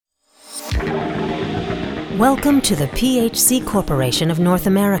Welcome to the PHC Corporation of North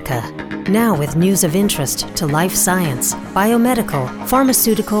America. Now with news of interest to life science, biomedical,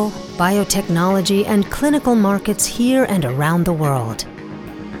 pharmaceutical, biotechnology, and clinical markets here and around the world.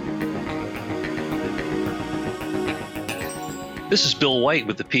 This is Bill White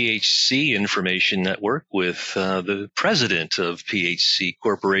with the PHC Information Network with the president of PHC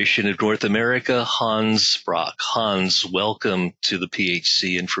Corporation of North America, Hans Brock. Hans, welcome to the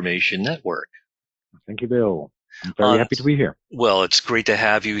PHC Information Network. Thank you, Bill. I'm very happy to be here. Well, it's great to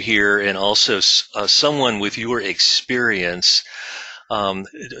have you here, and also someone with your experience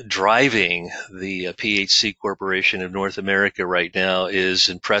driving the PHC Corporation of North America right now is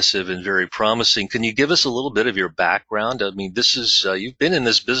impressive and very promising. Can you give us a little bit of your background? I mean, this is you've been in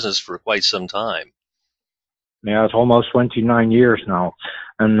this business for quite some time. Yeah, it's almost 29 years now.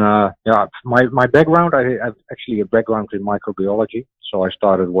 And my background, I have actually a background in microbiology. So I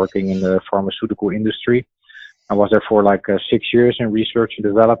started working in the pharmaceutical industry. I was there for like 6 years in research and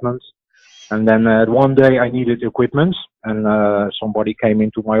development. And then one day I needed equipment, and somebody came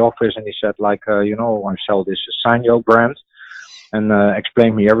into my office and he said, I sell this Sanyo brand, and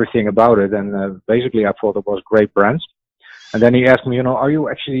explained me everything about it. And basically I thought it was a great brand. And then he asked me, are you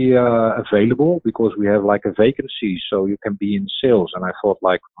actually available? Because we have like a vacancy, so you can be in sales. And I thought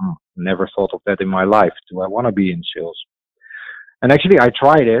never thought of that in my life. Do I want to be in sales? And actually I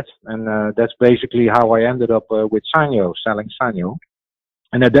tried it, and that's basically how I ended up with Sanyo, selling Sanyo.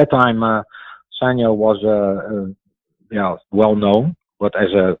 And at that time, Sanyo was well known, but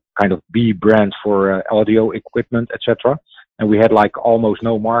as a kind of B brand for audio equipment, etc. And we had like almost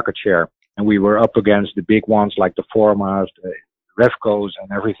no market share. And we were up against the big ones like the Formas, the Revcos,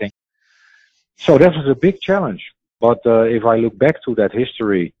 and everything. So that was a big challenge. But if I look back to that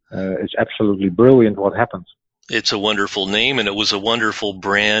history, it's absolutely brilliant what happened. It's a wonderful name, and it was a wonderful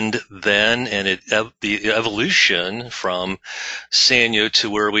brand then, and the evolution from Sanyo to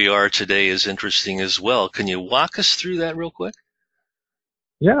where we are today is interesting as well. Can you walk us through that real quick?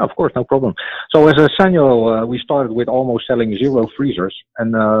 Yeah, of course, no problem. So as a Sanyo, we started with almost selling 0 freezers,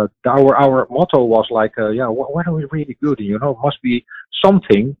 and our motto was like, what are we really good in? Must be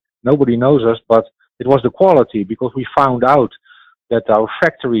something. Nobody knows us, but it was the quality, because we found out that our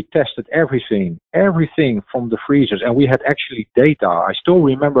factory tested everything from the freezers, and we had actually data. I still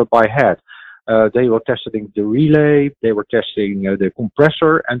remember by head. They were testing the relay, they were testing the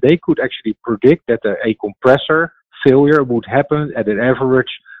compressor, and they could actually predict that a compressor failure would happen at an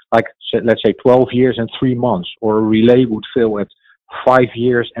average, let's say 12 years and 3 months, or a relay would fail at 5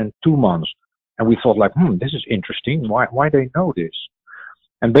 years and 2 months. And we thought this is interesting. Why they know this?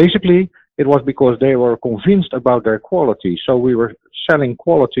 And basically, it was because they were convinced about their quality. So we were selling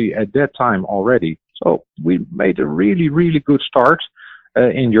quality at that time already. So we made a really, really good start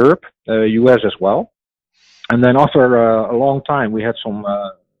in Europe, US as well. And then after a long time, we had some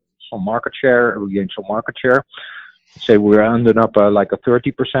market share. We gained some market share. Say we ended up like a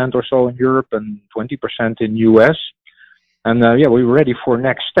 30% or so in Europe and 20% in US. And we were ready for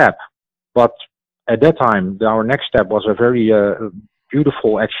next step. But at that time, our next step was a very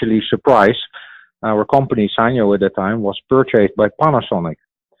beautiful, actually, surprise. Our company, Sanyo, at that time, was purchased by Panasonic.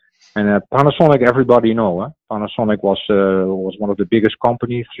 And Panasonic, everybody know. Panasonic was one of the biggest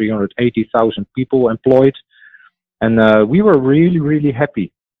companies, 380,000 people employed. And we were really, really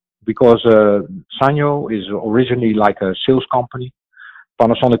happy, because Sanyo is originally like a sales company.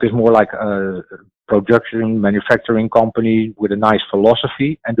 Panasonic is more like a production, manufacturing company with a nice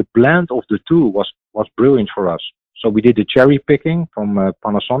philosophy. And the blend of the two was brilliant for us. So we did the cherry picking from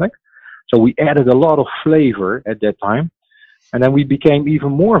Panasonic. So we added a lot of flavor at that time. And then we became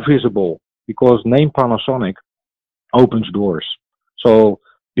even more visible, because name Panasonic opens doors. So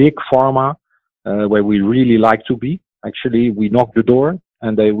big pharma, where we really like to be, actually we knock the door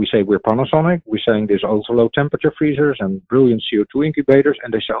and we say, we're Panasonic. We're selling these ultra low temperature freezers and brilliant CO2 incubators.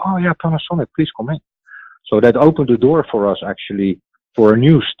 And they say, oh yeah, Panasonic, please come in. So that opened the door for us actually for a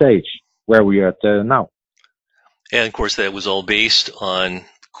new stage where we are at now. And of course, that was all based on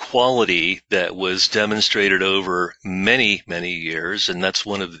quality that was demonstrated over many, many years, and that's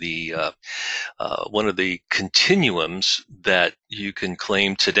one of the continuums that you can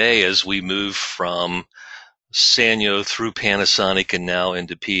claim today as we move from Sanyo through Panasonic and now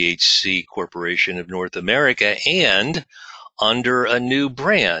into PHC Corporation of North America, and under a new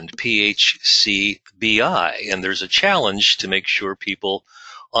brand, PHCBI. And there's a challenge to make sure people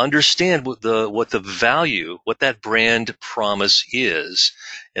understand what the value, what that brand promise is.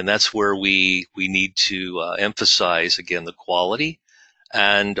 And that's where we need to emphasize, again, the quality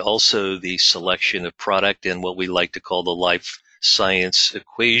and also the selection of product and what we like to call the life science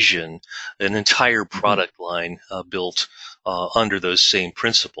equation, an entire product line built under those same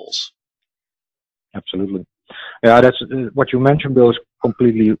principles. Absolutely. Yeah, that's what you mentioned, Bill, is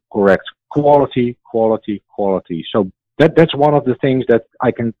completely correct. Quality, quality, quality. So that's one of the things that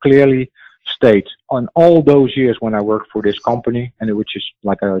I can clearly state on all those years when I worked for this company, and which is,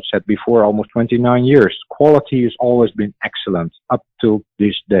 like I said before, almost 29 years. Quality has always been excellent up to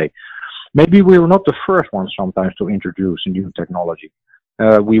this day. Maybe we were not the first ones sometimes to introduce a new technology.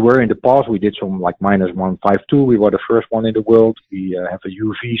 We were in the past, we did some like -152. We were the first one in the world. We have a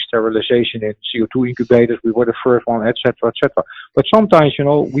UV sterilization in CO2 incubators. We were the first one, etc., etc. But sometimes,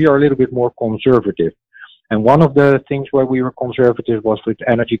 we are a little bit more conservative. And one of the things where we were conservative was with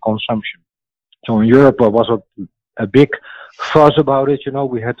energy consumption. So in Europe, there was a big fuss about it.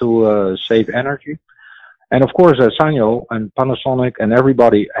 We had to save energy. And of course, Sanyo and Panasonic and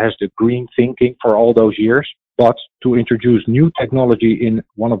everybody has the green thinking for all those years. But to introduce new technology in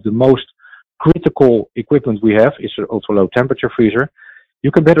one of the most critical equipment we have, is an ultra-low temperature freezer. You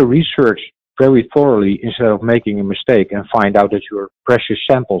can better research very thoroughly instead of making a mistake and find out that your precious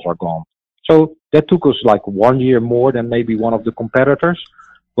samples are gone. So that took us like 1 year more than maybe one of the competitors,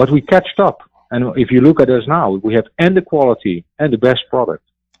 but we catched up. And if you look at us now, we have and the quality and the best product.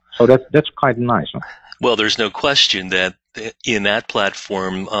 So that's kind of nice. Huh? Well, there's no question that in that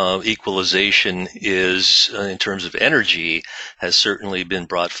platform, equalization is, in terms of energy, has certainly been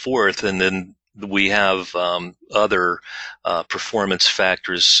brought forth. And then we have other performance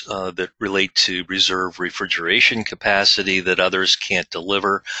factors that relate to reserve refrigeration capacity that others can't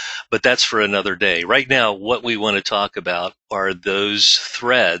deliver. But that's for another day. Right now, what we want to talk about are those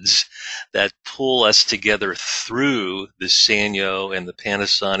threads that pull us together through the Sanyo and the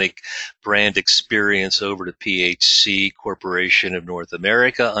Panasonic brand experience over to PHC Corporation of North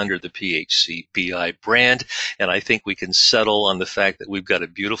America under the PHC BI brand. And I think we can settle on the fact that we've got a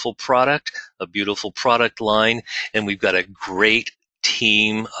beautiful product line, and we've got a great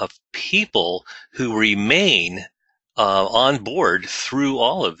team of people who remain on board through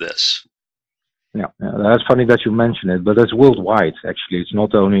all of this. Yeah, that's funny that you mention it, but that's worldwide, actually. It's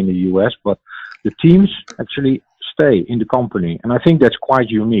not only in the US, but the teams actually stay in the company. And I think that's quite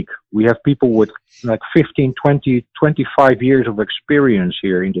unique. We have people with like 15, 20, 25 years of experience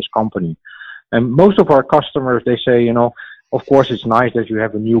here in this company. And most of our customers, they say, of course, it's nice that you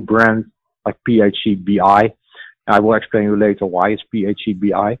have a new brand like PHC BI. I will explain you later why it's PHC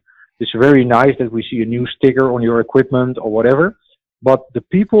BI. It's very nice that we see a new sticker on your equipment or whatever, but the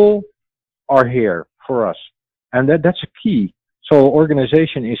people are here for us. And that's a key. So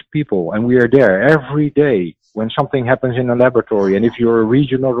organization is people, and we are there every day when something happens in a laboratory. And if you're a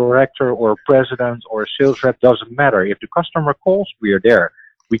regional director or a president or a sales rep, doesn't matter. If the customer calls, we are there.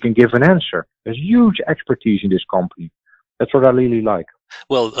 We can give an answer. There's huge expertise in this company. That's what I really like.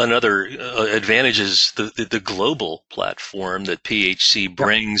 Well, another advantage is the global platform that PHC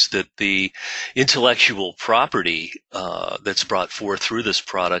brings, that the intellectual property that's brought forth through this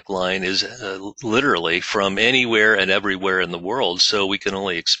product line is literally from anywhere and everywhere in the world. So we can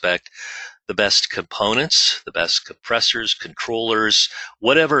only expect the best components, the best compressors, controllers,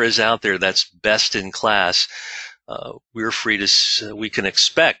 whatever is out there that's best in class. We can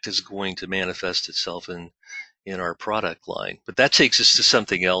expect is going to manifest itself in our product line. But that takes us to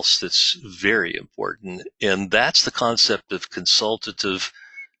something else that's very important, and that's the concept of consultative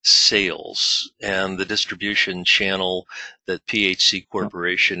sales and the distribution channel that PHC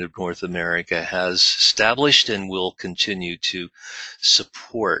Corporation of North America has established and will continue to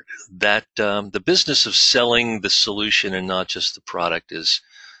support. That the business of selling the solution and not just the product is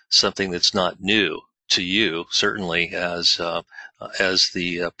something that's not new to you, certainly as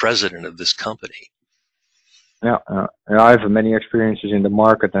the president of this company. Yeah, I have many experiences in the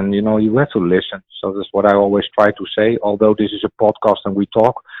market, and you have to listen. So that's what I always try to say. Although this is a podcast and we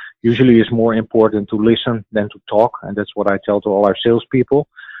talk, usually it's more important to listen than to talk, and that's what I tell to all our salespeople.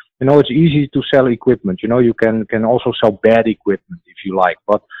 It's easy to sell equipment. You can also sell bad equipment if you like,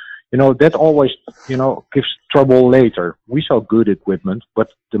 but that always gives trouble later. We sell good equipment,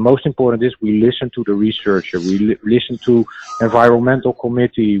 but the most important is we listen to the researcher, we listen to environmental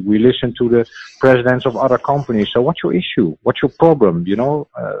committee, we listen to the presidents of other companies. So what's your issue? What's your problem?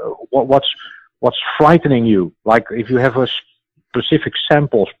 What's frightening you? Like if you have a specific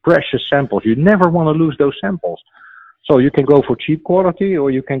samples, precious samples, you never want to lose those samples. So you can go for cheap quality,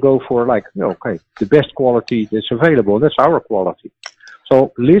 or you can go for the best quality that's available. That's our quality.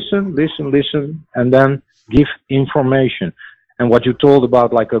 So listen, and then give information. And what you told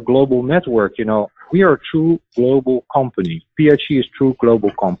about like a global network, we are a true global company. PHC is a true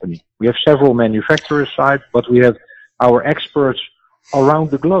global company. We have several manufacturer sites, but we have our experts around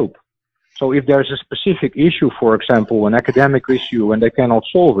the globe. So if there's a specific issue, for example, an academic issue, and they cannot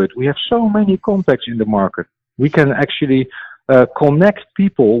solve it, we have so many contacts in the market. We can actually connect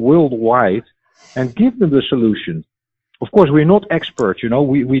people worldwide and give them the solution. Of course, we're not experts,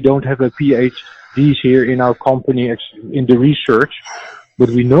 we don't have a PhDs here in our company in the research, but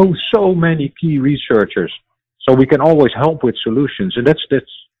we know so many key researchers. So we can always help with solutions. And that's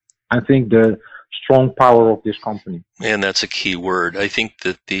I think, the strong power of this company. And that's a key word. I think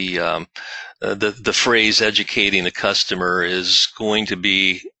that the phrase educating the customer is going to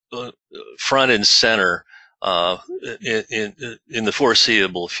be front and center in the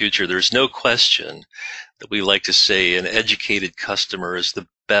foreseeable future. There's no question that we like to say an educated customer is the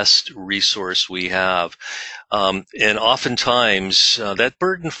best resource we have. And oftentimes that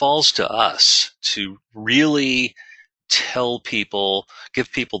burden falls to us to really tell people,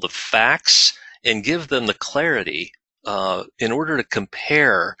 give people the facts and give them the clarity in order to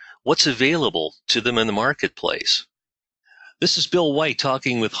compare what's available to them in the marketplace. This is Bill White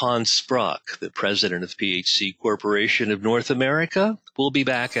talking with Hans Sprach, the president of PHC Corporation of North America. We'll be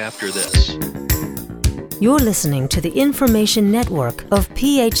back after this. You're listening to the information network of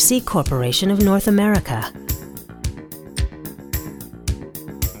PHC Corporation of North America.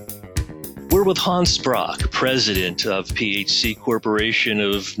 We're with Hans Sprach, president of PHC Corporation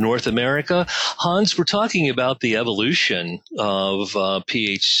of North America. Hans, we're talking about the evolution of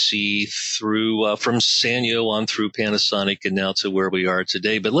PHC through from Sanyo on through Panasonic and now to where we are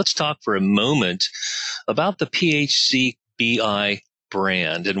today. But let's talk for a moment about the PHC BI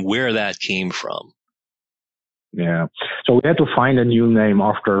brand and where that came from. Yeah, so we had to find a new name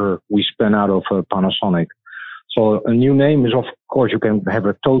after we spun out of Panasonic. So a new name is, of course, you can have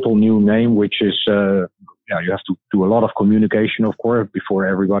a total new name, which is, you have to do a lot of communication, of course, before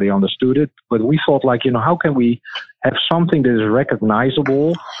everybody understood it. But we thought, how can we have something that is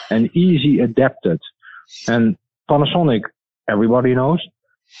recognizable and easy adapted? And Panasonic, everybody knows,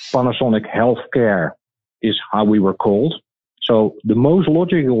 Panasonic Healthcare is how we were called. So the most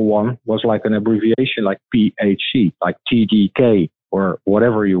logical one was like an abbreviation like PHC, like TDK or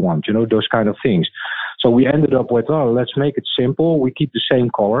whatever you want, those kind of things. So we ended up with, let's make it simple. We keep the same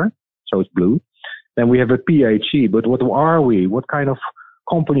color, so it's blue. Then we have a PHC, but what are we? What kind of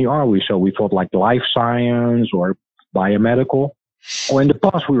company are we? So we thought like life science or biomedical. Or in the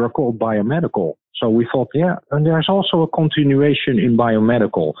past we were called biomedical. So we thought, and there's also a continuation in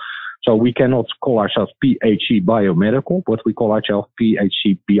biomedical. So we cannot call ourselves PHC Biomedical, but we call ourselves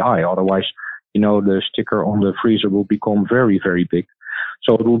PHC BI. Otherwise, the sticker on the freezer will become very, very big.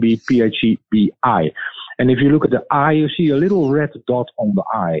 So it will be PHC BI. And if you look at the eye, you see a little red dot on the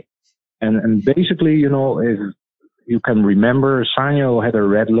eye. And basically, if you can remember, Sanyo had a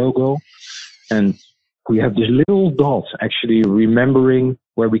red logo. And we have this little dot actually remembering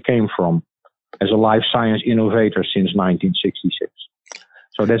where we came from as a life science innovator since 1966.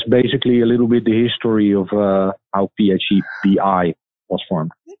 So that's basically a little bit the history of how PHC BI was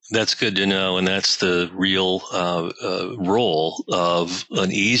formed. That's good to know, and that's the real role of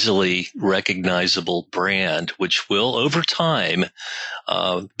an easily recognizable brand, which will, over time,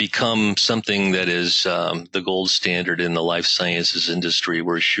 become something that is the gold standard in the life sciences industry,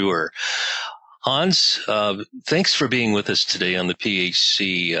 we're sure. Hans, thanks for being with us today on the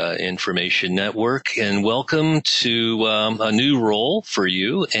PHC Information Network, and welcome to a new role for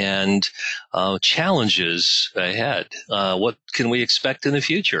you and challenges ahead. What can we expect in the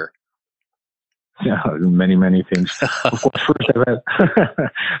future? Yeah, many, many things. Of course,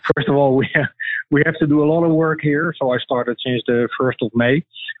 first of all, we have to do a lot of work here. So I started since the 1st of May.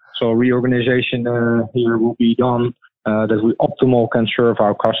 So reorganization here will be done. That we optimal can serve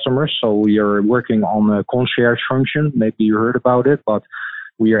our customers. So we are working on a concierge function. Maybe you heard about it, but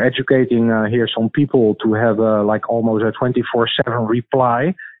we are educating here some people to have almost a 24/7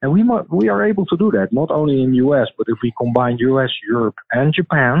 reply. And we are able to do that, not only in US, but if we combine US, Europe, and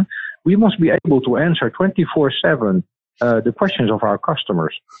Japan, we must be able to answer 24/7 the questions of our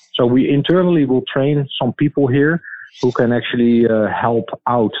customers. So we internally will train some people here who can actually help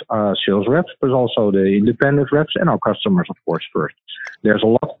out sales reps, but also the independent reps and our customers, of course, first. There's a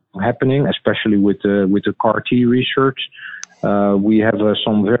lot happening, especially with the CAR-T research. We have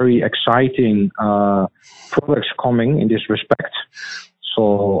some very exciting products coming in this respect.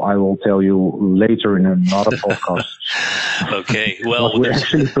 So I will tell you later in another podcast. Okay, well, what we're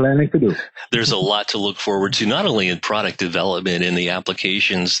actually planning to do. There's a lot to look forward to, not only in product development and the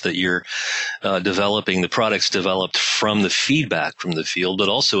applications that you're developing, the products developed from the feedback from the field, but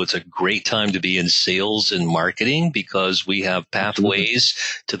also it's a great time to be in sales and marketing because we have pathways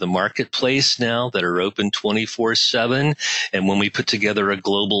to the marketplace now that are open 24/7. And when we put together a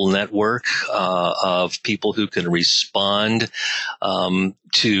global network of people who can respond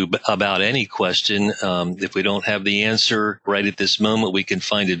to about any question, if we don't have the answer right at this moment, we can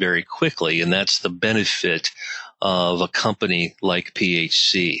find it very quickly. And that's the benefit of a company like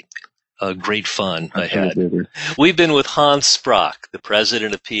PHC. Great fun ahead. We've been with Hans Sprach, the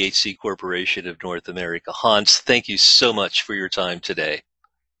president of PHC Corporation of North America. Hans, thank you so much for your time today.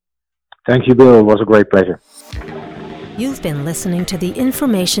 Thank you, Bill. It was a great pleasure. You've been listening to the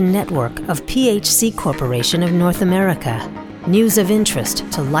information network of PHC Corporation of North America. News of interest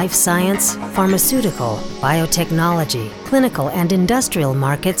to life science, pharmaceutical, biotechnology, clinical and industrial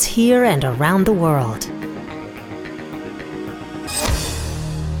markets here and around the world.